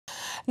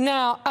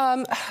Now,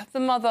 the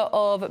mother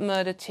of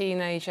murdered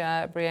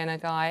teenager Brianna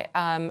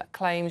Ghey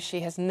claims she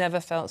has never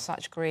felt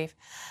such grief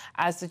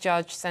as the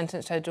judge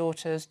sentenced her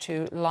daughters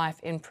to life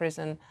in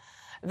prison.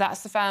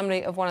 That's the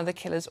family of one of the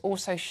killers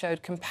also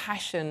showed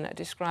compassion,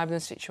 describing the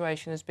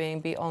situation as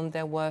being beyond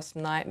their worst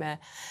nightmare.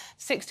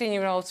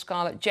 16-year-old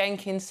Scarlett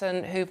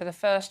Jenkinson, who for the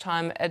first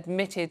time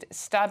admitted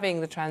stabbing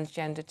the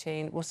transgender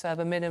teen, will serve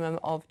a minimum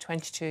of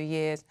 22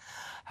 years.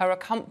 Her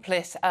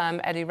accomplice,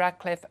 Eddie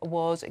Radcliffe,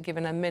 was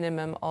given a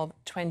minimum of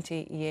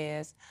 20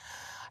 years.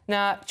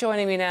 Now,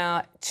 joining me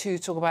now to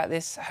talk about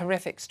this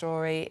horrific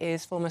story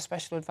is former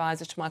Special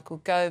Advisor to Michael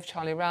Gove,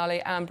 Charlie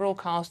Rowley, and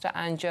broadcaster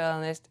and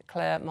journalist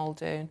Clare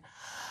Muldoon.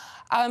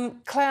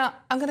 Clare,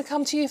 I'm going to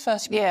come to you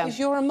first because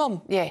you're a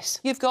mum. Yes.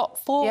 You've got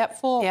four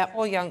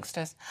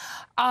youngsters.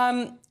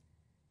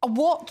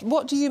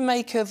 What do you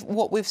make of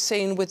what we've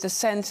seen with the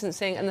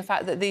sentencing and the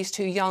fact that these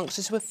two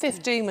youngsters, who were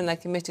 15 when they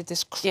committed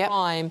this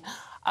crime,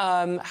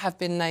 have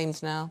been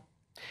named now?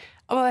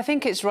 Well, I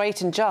think it's right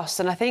and just,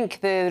 and I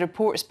think the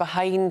reports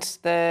behind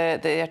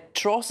the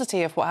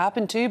atrocity of what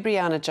happened to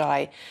Brianna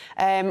Ghey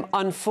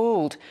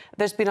unfold.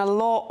 There's been a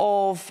lot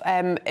of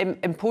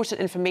important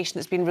information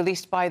that's been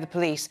released by the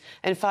police.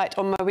 In fact,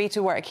 on my way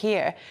to work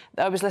here,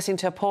 I was listening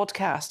to a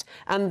podcast,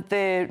 and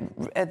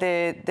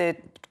the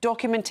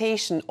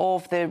documentation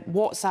of the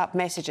WhatsApp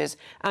messages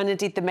and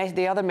indeed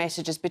the other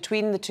messages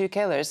between the two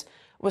killers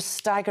was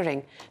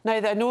staggering. Now,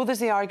 I know there's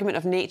the argument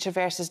of nature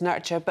versus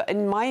nurture, but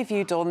in my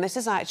view, Dawn, this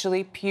is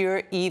actually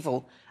pure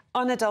evil,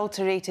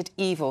 unadulterated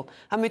evil.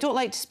 And we don't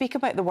like to speak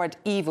about the word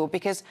evil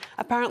because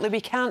apparently we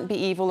can't be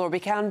evil or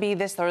we can be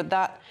this or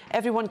that.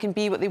 Everyone can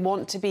be what they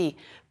want to be.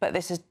 But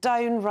this is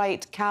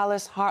downright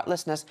callous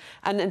heartlessness.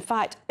 And in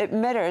fact, it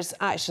mirrors,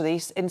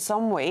 actually, in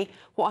some way,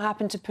 what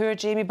happened to poor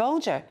Jamie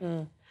Bulger.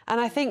 And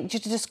I think to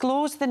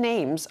disclose the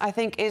names,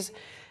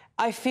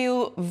 I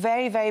feel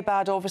very, very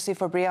bad, obviously,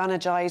 for Brianna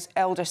Ghey's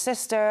elder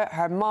sister,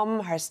 her mum,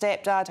 her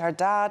stepdad, her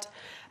dad,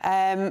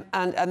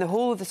 and the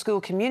whole of the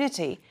school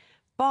community.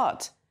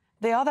 But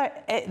the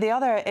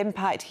other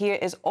impact here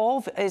is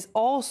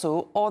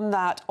also on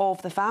that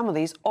of the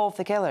families of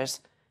the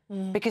killers,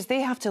 because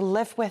they have to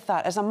live with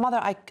that. As a mother,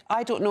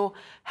 I don't know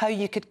how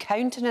you could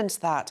countenance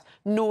that,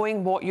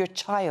 knowing what your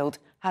child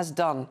has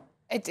done.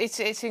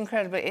 It's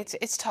incredible.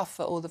 It's tough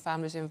for all the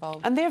families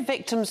involved. And they're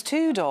victims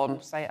too, Dawn.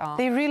 They are.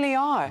 They really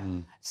are.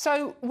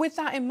 So, with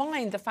that in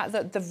mind, the fact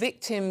that the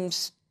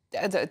victims,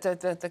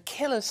 the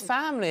killers'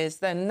 families,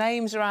 their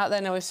names are out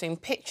there now, we've seen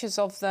pictures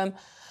of them.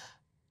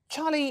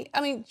 Charlie,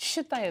 I mean,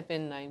 should they have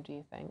been named, do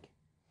you think?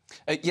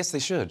 Yes, they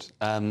should.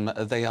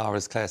 They are,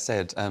 as Claire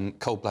said,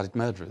 cold-blooded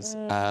murderers.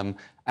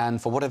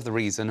 And for whatever the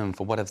reason and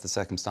for whatever the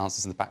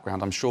circumstances in the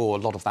background, I'm sure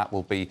a lot of that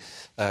will be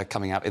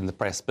coming out in the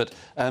press. But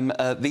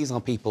these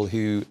are people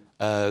who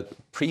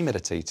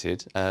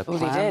premeditated,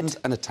 planned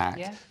an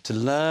attack to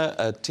lure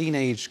a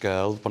teenage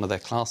girl, one of their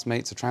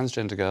classmates, a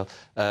transgender girl,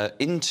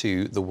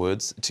 into the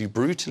woods to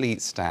brutally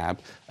stab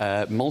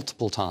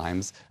multiple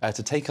times,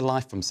 to take a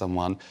life from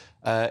someone.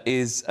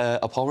 Is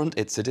abhorrent,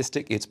 it's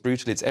sadistic, it's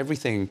brutal, it's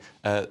everything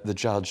the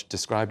judge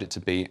described it to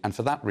be. And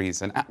for that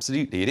reason,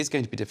 absolutely, it is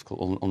going to be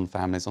difficult on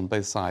families on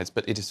both sides,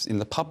 but it is in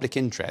the public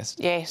interest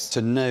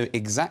to know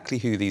exactly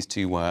who these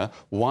two were,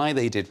 why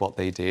they did what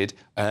they did,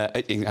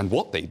 and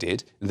what they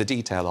did, the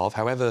detail of,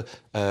 however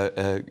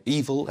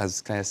evil,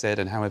 as Claire said,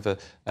 and however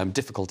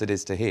difficult it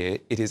is to hear,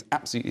 it is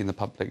absolutely in the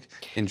public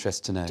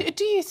interest to know.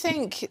 Do you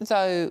think,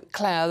 though,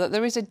 Claire, that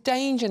there is a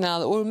danger now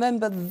that we'll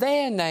remember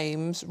their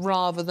names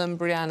rather than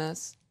Brianna's?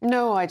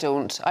 No, I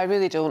don't. I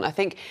really don't. I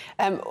think,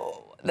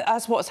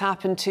 as what's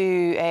happened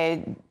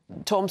to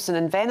Thompson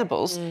and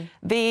Venables,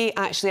 they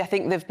actually, I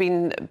think they've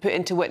been put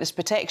into witness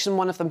protection,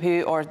 one of them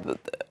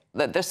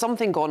there's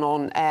something going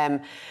on,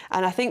 and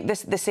I think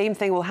the same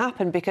thing will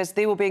happen because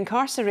they will be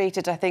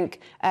incarcerated, I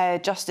think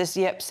Justice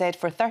Yip said,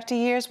 for 30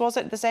 years, was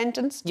it, the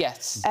sentence?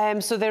 Yes.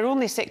 So they're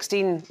only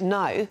 16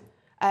 now,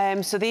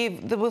 so they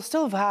will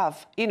still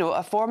have, you know,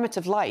 a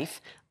formative life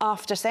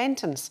after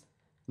sentence.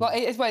 Well,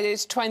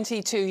 it's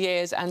 22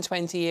 years and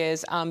 20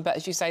 years, but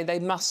as you say, they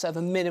must serve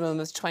a minimum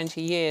of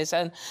 20 years,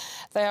 and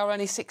they are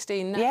only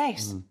 16 now.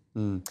 Yes.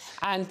 And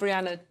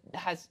Brianna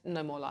has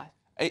no more life.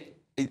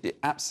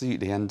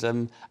 Absolutely, and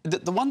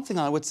the one thing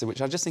I would say,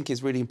 which I just think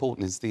is really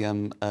important, is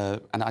and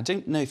I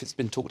don't know if it's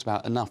been talked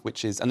about enough,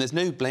 which is, and there's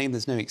no blame,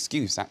 there's no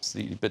excuse,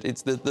 absolutely, but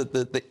it's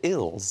the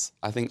ills,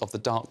 I think, of the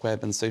dark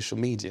web and social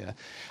media.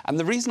 And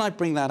the reason I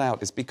bring that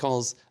out is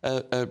because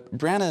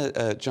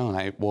Brianna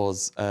Ghey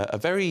was a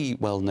very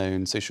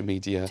well-known social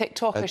media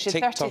TikToker.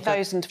 She had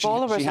 30,000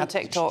 followers on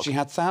TikTok. She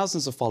had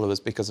thousands of followers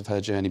because of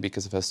her journey,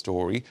 because of her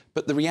story,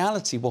 but the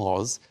reality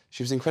was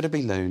she was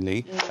incredibly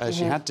lonely,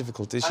 she had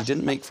difficulties, she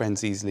didn't make friends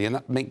friends easily, and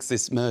that makes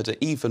this murder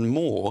even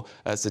more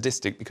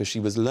sadistic because she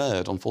was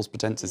lured on false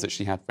pretenses that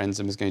she had friends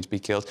and was going to be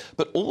killed.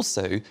 But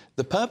also,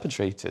 the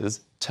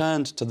perpetrators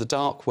turned to the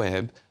dark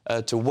web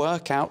to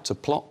work out, to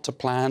plot, to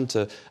plan,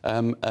 to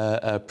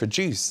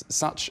produce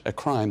such a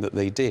crime that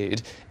they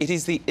did. It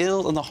is the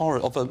ill and the horror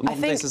of a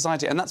modern-day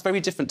society, and that's very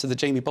different to the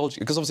Jamie Bolger,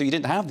 because obviously you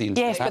didn't have the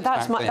internet. Yes, but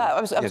that's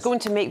I was going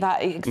to make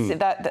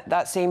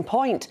that same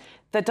point.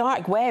 The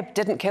dark web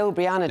didn't kill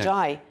Brianna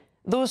Ghey.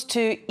 Those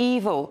two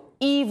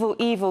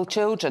evil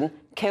children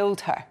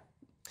killed her.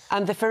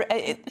 And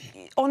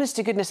honest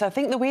to goodness, I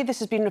think the way this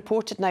has been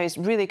reported now is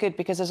really good,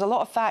 because there's a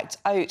lot of facts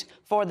out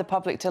for the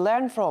public to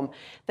learn from.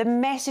 The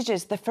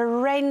messages, the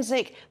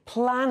forensic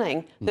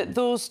planning that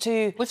those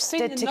two We've seen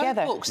did the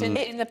together. Notebooks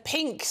in the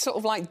pink sort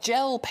of like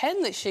gel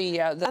pen that she...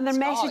 and their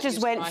messages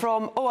went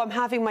from, oh, I'm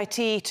having my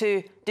tea,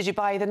 to, did you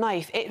buy the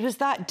knife? It was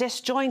that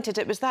disjointed,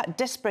 it was that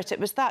disparate, it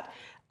was that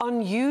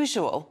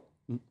unusual.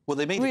 Well,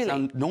 they made it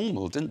sound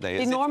normal, didn't they?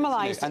 They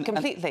normalised it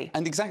completely.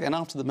 And exactly, and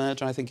after the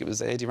murder, I think it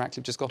was Eddie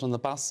Ratcliffe just got on the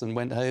bus and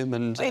went home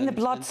and... In the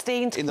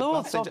blood-stained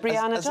clothes of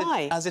Brianna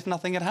Ghey. As if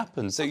nothing had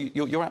happened. So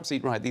you're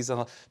absolutely right. These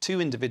are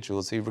two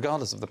individuals who,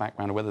 regardless of the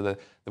background or whether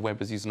the web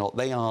was used or not,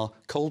 they are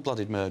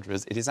cold-blooded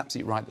murderers. It is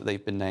absolutely right that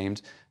they've been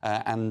named.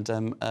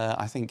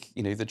 I think,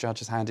 you know, the judge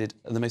has handed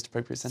the most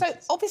appropriate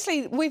sentence. So,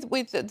 obviously,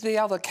 with the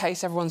other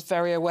case, everyone's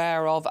very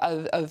aware of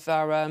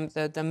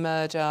the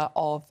murder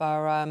of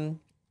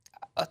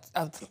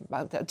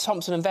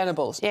Thompson and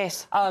Venables.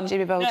 Yes,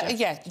 Jamie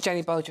Bolger.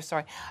 Jamie Bolger,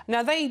 sorry.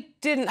 Now, they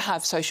didn't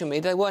have social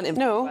media. They weren't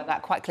involved by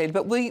that quite clearly.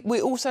 But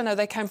we also know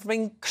they came from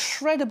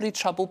incredibly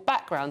troubled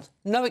backgrounds.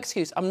 No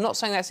excuse. I'm not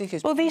saying that's an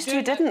excuse. Well, these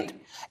two didn't.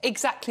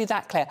 Exactly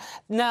that, Claire.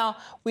 Now,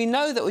 we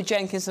know that with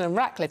Jenkinson and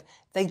Ratcliffe,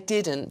 they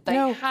didn't. They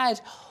had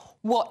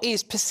what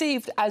is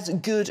perceived as a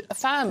good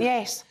family.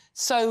 Yes.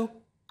 So...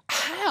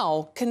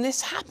 how can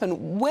this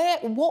happen?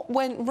 What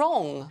went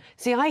wrong?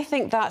 See, I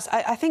think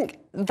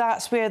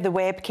that's where the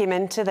web came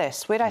into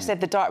this. Where I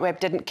said the dark web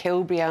didn't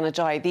kill Brianna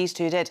Ghey, these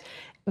two did.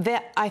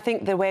 I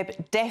think the web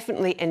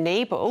definitely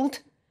enabled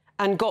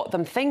and got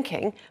them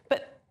thinking,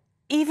 but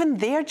even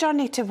their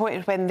journey to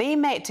when they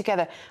met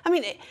together, I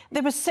mean,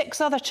 there was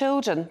 6 other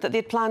children that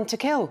they'd planned to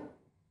kill.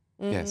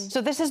 Yes. So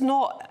this is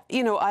not,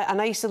 you know, an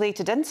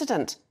isolated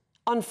incident,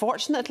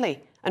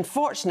 unfortunately. And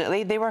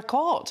fortunately, they were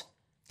caught.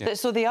 Yeah.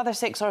 So the other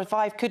 6 or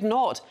 5 could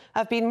not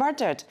have been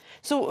murdered.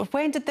 So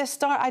when did this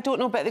start? I don't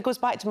know, but it goes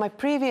back to my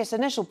previous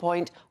initial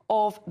point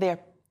of they're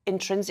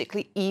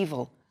intrinsically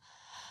evil.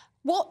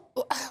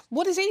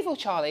 What is evil,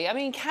 Charlie? I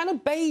mean, can a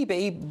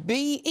baby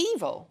be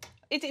evil?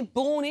 Is it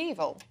born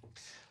evil?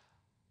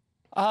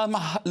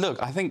 Look,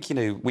 I think, you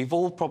know, we've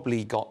all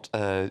probably got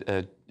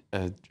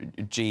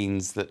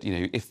genes that, you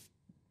know, if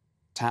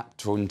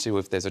tapped into,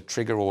 if there's a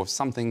trigger or if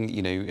something,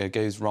 you know,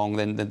 goes wrong,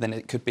 then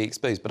it could be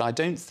exposed. But I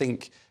don't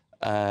think...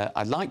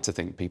 I'd like to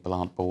think people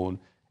aren't born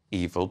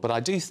evil, but I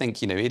do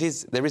think, you know,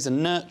 there is a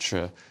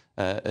nurtured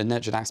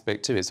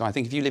aspect to it. So I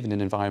think if you live in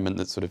an environment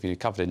that's sort of, you know,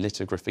 covered in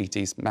litter,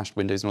 graffiti, smashed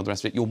windows and all the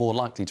rest of it, you're more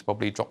likely to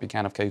probably drop your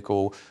can of Coke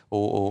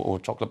or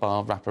chocolate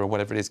bar wrapper or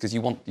whatever it is, because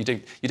you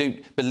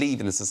don't believe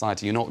in the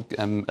society. You're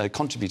not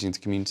contributing to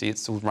the community.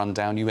 It's all run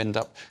down. You end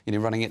up, you know,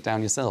 running it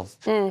down yourself.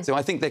 So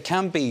I think there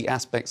can be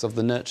aspects of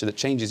the nurture that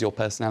changes your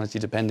personality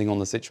depending on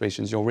the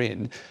situations you're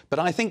in. But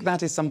I think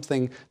that is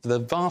something for the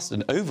vast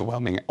and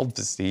overwhelming,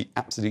 obviously,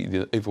 absolutely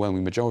the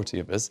overwhelming majority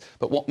of us.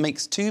 But what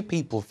makes two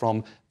people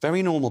from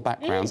very normal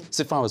backgrounds,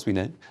 so far as we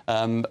know,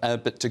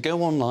 but to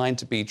go online,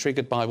 to be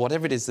triggered by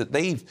whatever it is that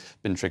they've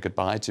been triggered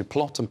by, to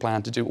plot and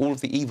plan, to do all of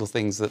the evil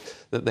things that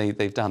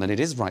they've done, and it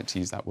is right to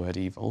use that word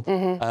evil,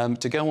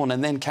 to go on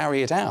and then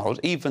carry it out,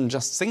 even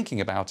just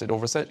thinking about it or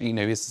research, you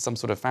know, is some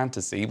sort of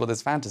fantasy. Well,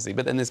 there's fantasy,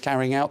 but then there's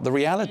carrying out the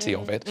reality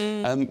of it,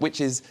 which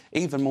is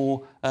even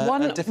more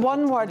difficult.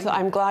 One word that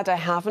I'm glad I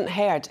haven't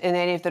heard in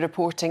any of the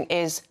reporting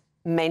is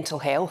mental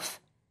health.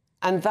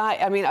 And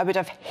that, I mean, I would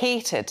have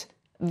hated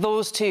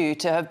those two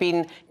to have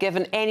been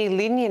given any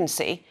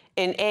leniency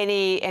in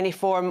any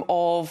form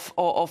of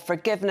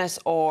forgiveness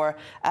or,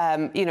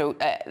 you know,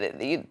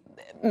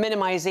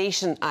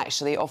 minimisation,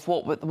 actually, of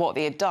what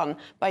they had done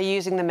by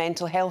using the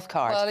mental health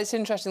card. Well, it's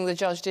interesting. The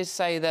judge did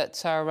say that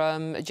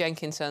Scarlett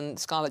Jenkinson,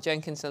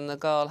 the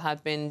girl,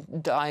 had been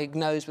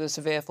diagnosed with a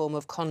severe form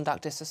of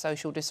conduct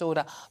dissocial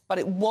disorder, but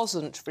it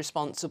wasn't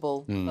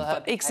responsible for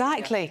her behaviour.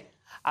 Exactly.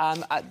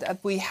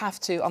 We have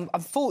to,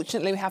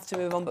 unfortunately, we have to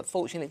move on, but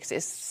fortunately, because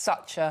it's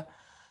such a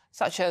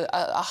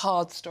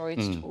hard story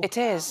to talk about. It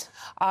is.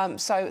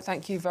 So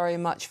thank you very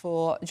much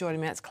for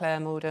joining me. It's Clare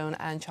Muldoon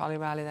and Charlie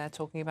Rowley there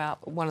talking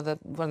about one of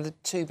the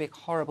 2 big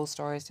horrible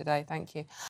stories today. Thank you.